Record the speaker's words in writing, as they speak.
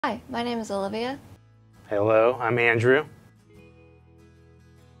Hi, my name is Olivia. Hello, I'm Andrew.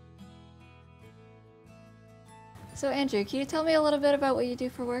 So Andrew, can you tell me a little bit about what you do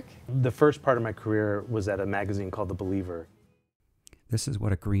for work? The first part of my career was at a magazine called The Believer. This is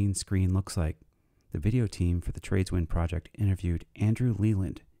what a green screen looks like. The video team for the Tradeswind project interviewed Andrew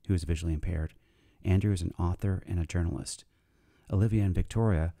Leland, who is visually impaired. Andrew is an author and a journalist. Olivia and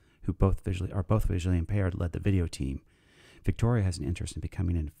Victoria, who are both visually impaired, led the video team. Victoria has an interest in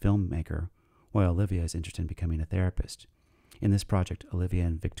becoming a filmmaker, while Olivia is interested in becoming a therapist. In this project, Olivia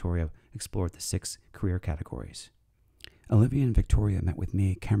and Victoria explored the 6 career categories. Olivia and Victoria met with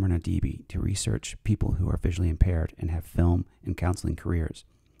me, Cameron Adibi, to research people who are visually impaired and have film and counseling careers.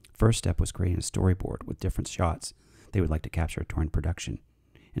 First step was creating a storyboard with different shots they would like to capture during production.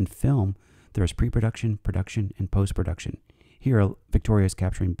 In film, there is pre-production, production, and post-production. Here, Victoria is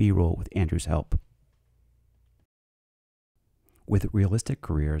capturing B-roll with Andrew's help. With realistic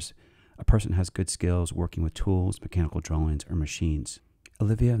careers, a person has good skills working with tools, mechanical drawings, or machines.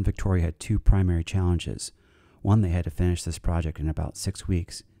 Olivia and Victoria had 2 primary challenges. 1, they had to finish this project in about 6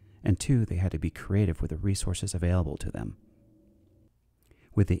 weeks, and 2, they had to be creative with the resources available to them.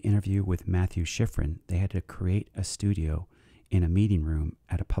 With the interview with Matthew Schifrin, they had to create a studio in a meeting room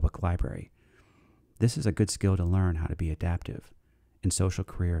at a public library. This is a good skill to learn how to be adaptive. In social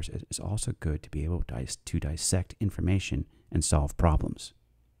careers, it is also good to be able to dissect information and solve problems.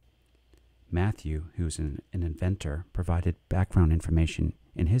 Matthew, who's an inventor, provided background information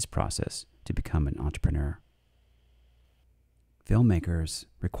in his process to become an entrepreneur. Filmmakers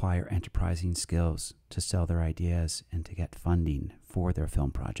require enterprising skills to sell their ideas and to get funding for their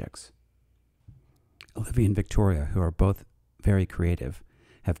film projects. Olivia and Victoria, who are both very creative,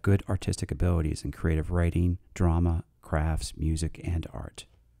 have good artistic abilities in creative writing, drama, crafts, music, and art.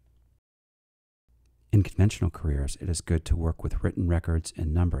 In conventional careers, it is good to work with written records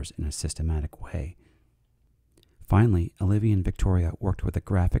and numbers in a systematic way. Finally, Olivia and Victoria worked with a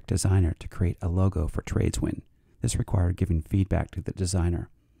graphic designer to create a logo for Tradeswind. This required giving feedback to the designer.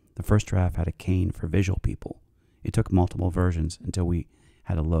 The first draft had a cane for visual people. It took multiple versions until we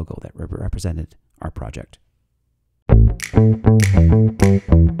had a logo that represented our project.